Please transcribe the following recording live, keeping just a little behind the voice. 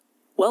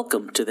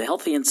Welcome to the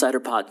Healthy Insider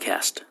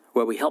Podcast,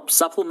 where we help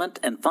supplement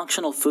and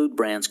functional food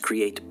brands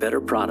create better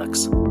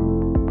products.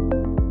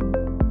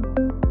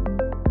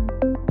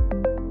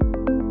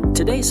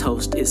 Today's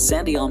host is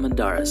Sandy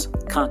Almendarez,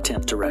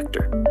 Content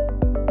Director.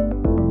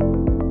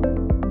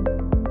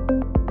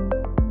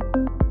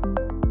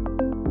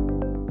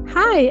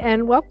 Hi,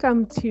 and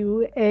welcome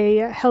to a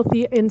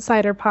Healthy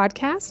Insider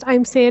Podcast.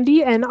 I'm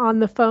Sandy, and on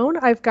the phone,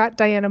 I've got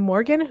Diana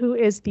Morgan, who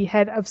is the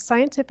Head of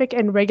Scientific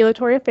and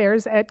Regulatory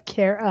Affairs at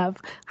Care of.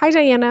 Hi,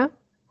 Diana.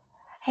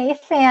 Hey,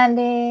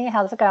 Sandy.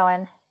 How's it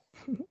going?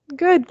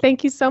 Good.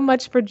 Thank you so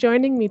much for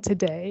joining me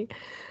today.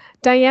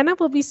 Diana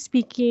will be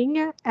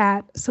speaking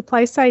at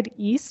SupplySide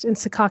East in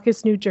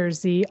Secaucus, New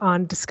Jersey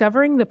on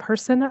discovering the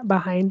person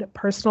behind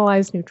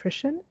personalized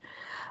nutrition.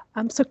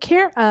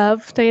 Care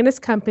of, Diana's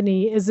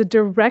company, is a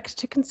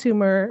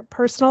direct-to-consumer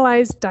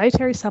personalized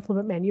dietary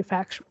supplement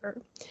manufacturer.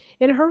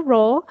 In her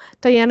role,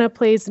 Diana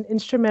plays an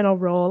instrumental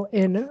role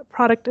in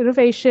product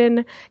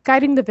innovation,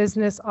 guiding the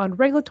business on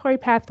regulatory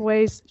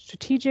pathways,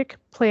 strategic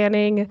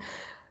planning,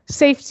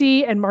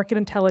 safety, and market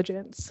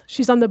intelligence.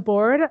 She's on the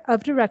board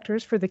of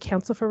directors for the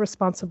Council for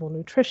Responsible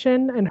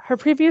Nutrition, and her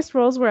previous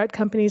roles were at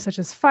companies such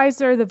as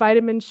Pfizer, The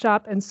Vitamin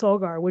Shoppe, and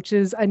Solgar, which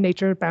is a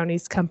Nature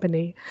Bounties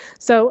company.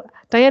 So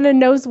Diana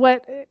knows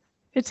what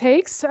it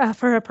takes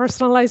for a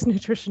personalized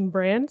nutrition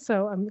brand,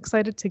 so I'm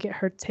excited to get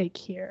her take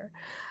here.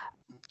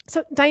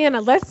 So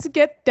Diana, let's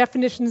get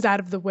definitions out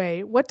of the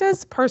way. What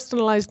does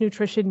personalized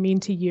nutrition mean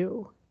to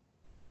you?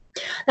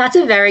 That's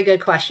a very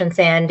good question,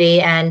 Sandy,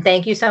 and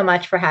thank you so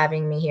much for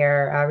having me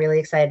here. Really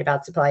excited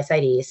about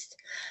SupplySide East.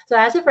 So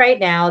as of right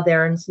now,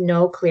 there is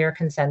no clear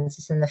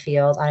consensus in the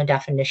field on a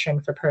definition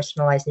for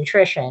personalized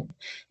nutrition.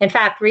 In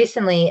fact,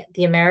 recently,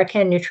 the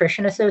American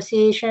Nutrition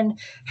Association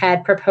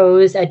had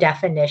proposed a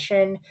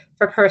definition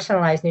for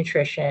personalized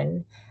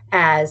nutrition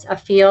as a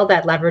field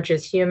that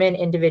leverages human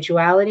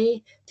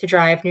individuality to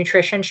drive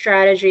nutrition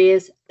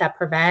strategies that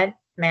prevent,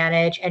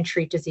 manage, and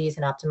treat disease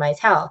and optimize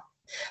health.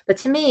 But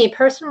to me,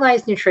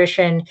 personalized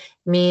nutrition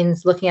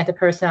means looking at the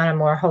person on a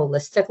more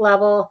holistic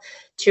level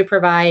to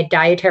provide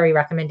dietary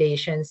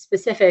recommendations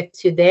specific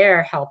to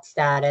their health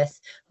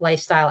status,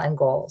 lifestyle, and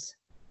goals.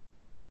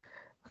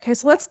 Okay,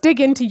 so let's dig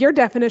into your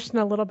definition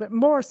a little bit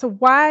more. So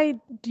why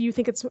do you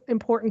think it's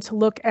important to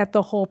look at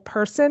the whole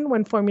person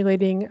when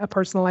formulating a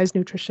personalized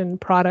nutrition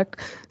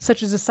product,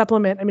 such as a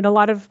supplement? I mean, a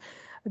lot of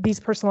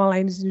these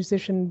personalized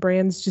nutrition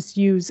brands just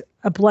use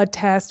a blood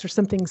test or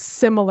something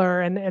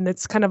similar, and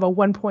it's kind of a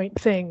one-point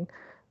thing.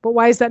 But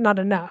why is that not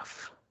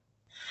enough?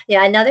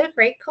 Yeah, another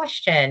great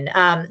question.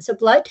 So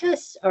blood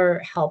tests are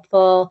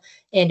helpful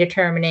in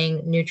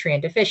determining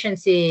nutrient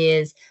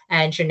deficiencies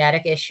and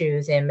genetic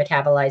issues in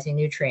metabolizing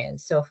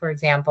nutrients. So for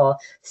example,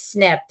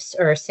 SNPs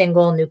or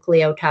single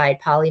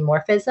nucleotide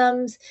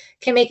polymorphisms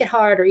can make it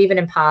hard or even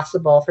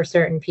impossible for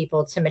certain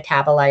people to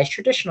metabolize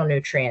traditional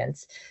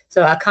nutrients.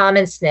 So a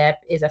common SNP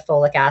is a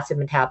folic acid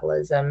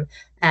metabolism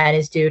and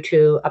is due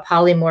to a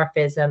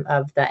polymorphism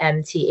of the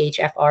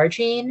MTHFR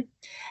gene.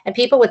 And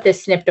people with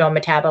this SNP don't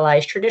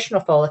metabolize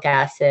traditional folic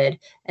acid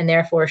and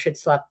therefore should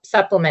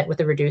supplement with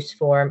a reduced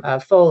form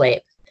of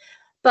folate.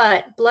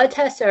 But blood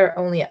tests are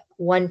only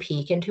one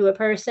peek into a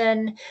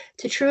person.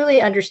 To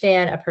truly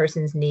understand a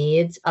person's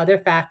needs, other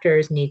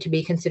factors need to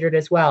be considered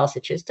as well,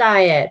 such as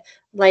diet,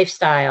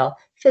 lifestyle,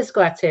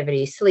 physical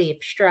activity,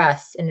 sleep,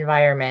 stress, and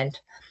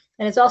environment.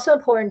 And it's also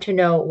important to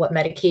know what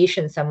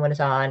medication someone is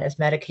on, as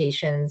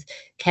medications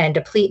can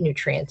deplete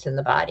nutrients in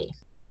the body.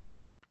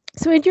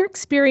 So in your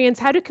experience,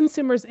 how do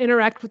consumers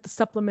interact with the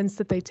supplements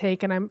that they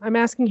take? And I'm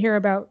asking here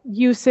about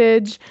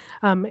usage,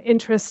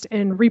 interest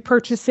in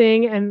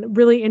repurchasing, and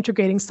really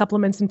integrating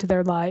supplements into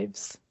their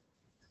lives.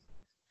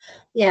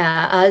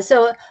 Yeah,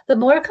 so the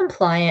more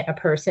compliant a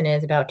person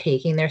is about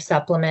taking their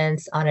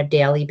supplements on a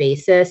daily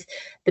basis,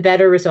 the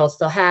better results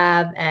they'll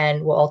have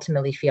and will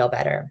ultimately feel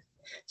better.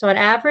 So on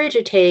average,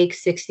 it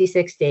takes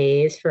 66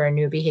 days for a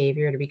new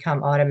behavior to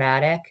become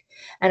automatic,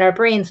 and our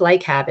brains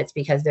like habits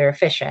because they're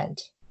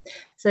efficient.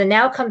 So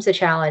now comes the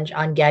challenge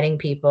on getting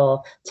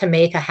people to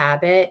make a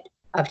habit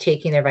of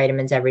taking their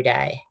vitamins every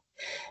day.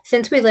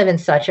 Since we live in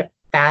such a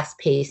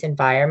fast-paced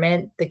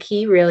environment, the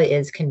key really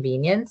is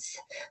convenience.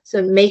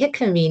 So make it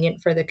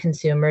convenient for the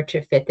consumer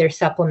to fit their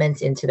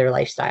supplements into their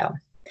lifestyle.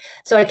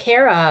 So at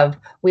Care of,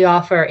 we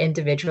offer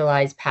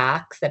individualized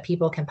packs that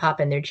people can pop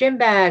in their gym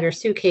bag or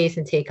suitcase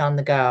and take on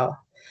the go.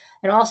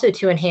 And also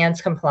to enhance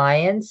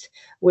compliance,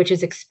 which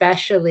is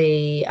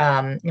especially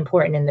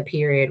important in the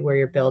period where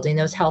you're building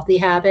those healthy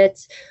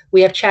habits,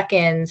 we have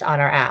check-ins on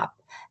our app.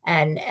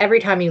 And every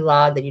time you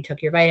log that you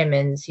took your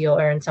vitamins, you'll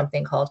earn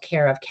something called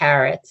Care of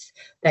Carrots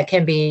that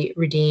can be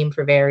redeemed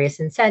for various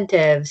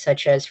incentives,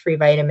 such as free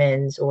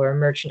vitamins or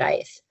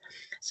merchandise.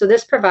 So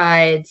this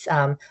provides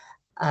an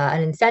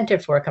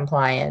incentive for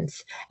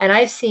compliance. And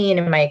I've seen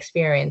in my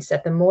experience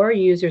that the more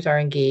users are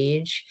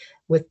engaged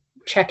with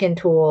check-in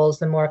tools,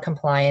 the more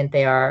compliant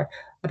they are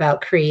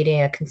about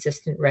creating a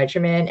consistent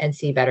regimen and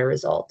see better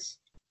results.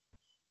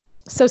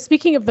 So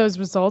speaking of those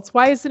results,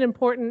 why is it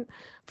important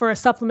for a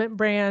supplement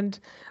brand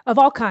of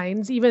all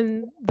kinds,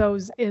 even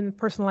those in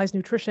personalized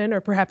nutrition,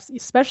 or perhaps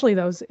especially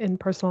those in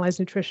personalized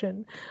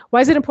nutrition?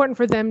 Why is it important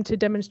for them to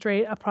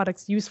demonstrate a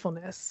product's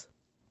usefulness?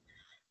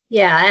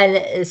 Yeah, and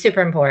it's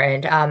super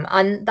important.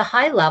 On the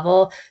high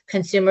level,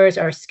 consumers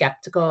are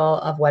skeptical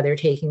of whether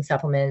taking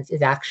supplements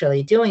is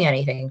actually doing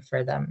anything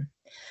for them.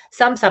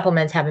 Some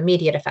supplements have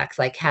immediate effects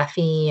like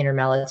caffeine or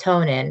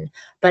melatonin,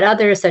 but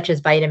others, such as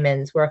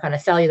vitamins, work on a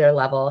cellular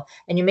level,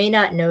 and you may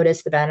not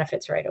notice the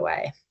benefits right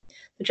away.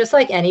 But just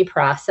like any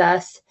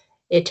process,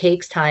 it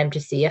takes time to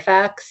see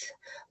effects,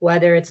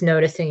 whether it's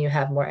noticing you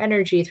have more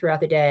energy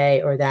throughout the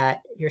day or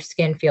that your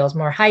skin feels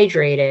more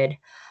hydrated.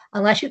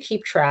 Unless you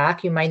keep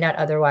track, you might not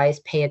otherwise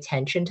pay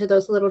attention to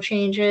those little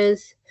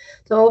changes.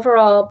 So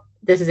overall,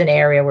 this is an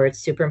area where it's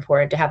super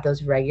important to have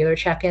those regular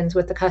check-ins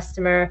with the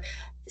customer,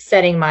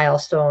 setting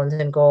milestones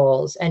and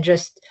goals, and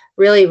just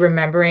really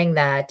remembering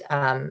that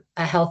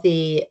a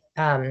healthy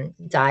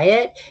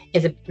diet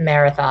is a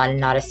marathon,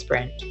 not a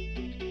sprint.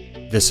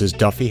 This is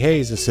Duffy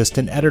Hayes,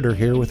 Assistant Editor,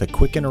 here with a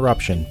quick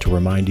interruption to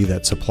remind you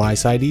that Supply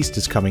Side East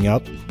is coming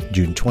up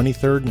June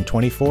 23rd and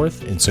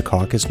 24th in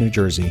Secaucus, New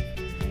Jersey.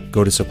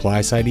 Go to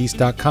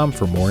SupplySideEast.com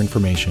for more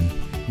information.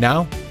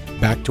 Now,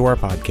 back to our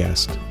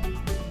podcast.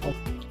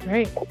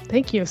 Great.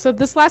 Thank you. So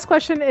this last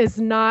question is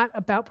not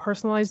about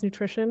personalized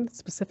nutrition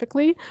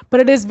specifically,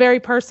 but it is very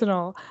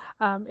personal.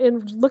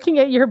 In looking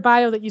at your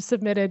bio that you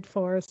submitted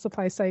for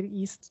Supply Side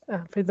East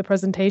for the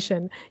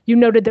presentation, you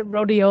noted that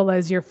rhodiola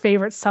is your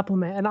favorite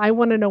supplement, and I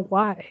want to know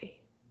why.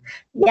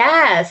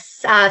 Yes.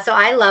 So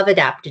I love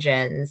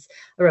adaptogens.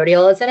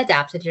 Rhodiola is an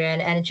adaptogen,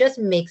 and it just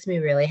makes me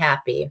really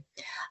happy.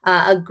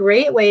 A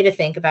great way to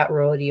think about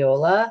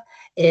rhodiola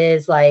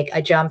is like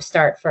a jump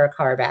start for a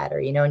car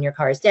battery. You know, when your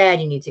car's dead,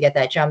 you need to get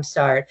that jump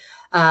start.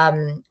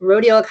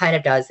 Rhodiola kind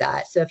of does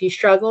that. So if you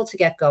struggle to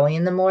get going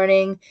in the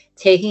morning,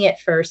 taking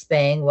it first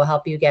thing will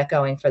help you get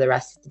going for the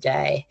rest of the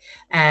day.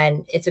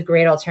 And it's a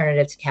great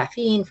alternative to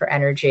caffeine for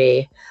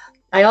energy.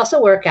 I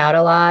also work out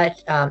a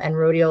lot, and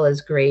rhodiola is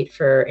great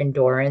for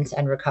endurance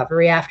and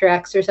recovery after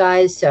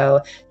exercise.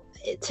 So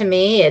to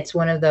me, it's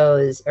one of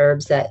those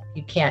herbs that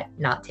you can't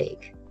not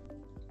take.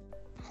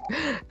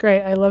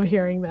 Great. I love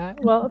hearing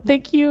that. Well,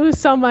 thank you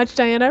so much,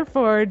 Diana,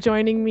 for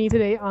joining me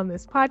today on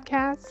this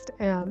podcast.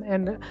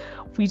 And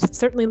we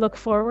certainly look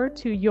forward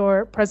to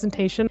your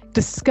presentation,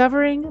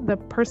 Discovering the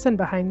Person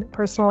Behind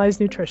Personalized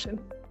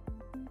Nutrition.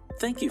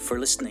 Thank you for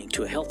listening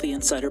to a Healthy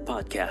Insider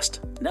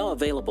podcast, now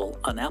available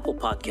on Apple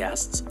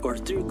Podcasts or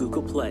through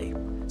Google Play.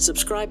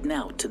 Subscribe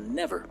now to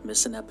never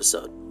miss an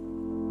episode.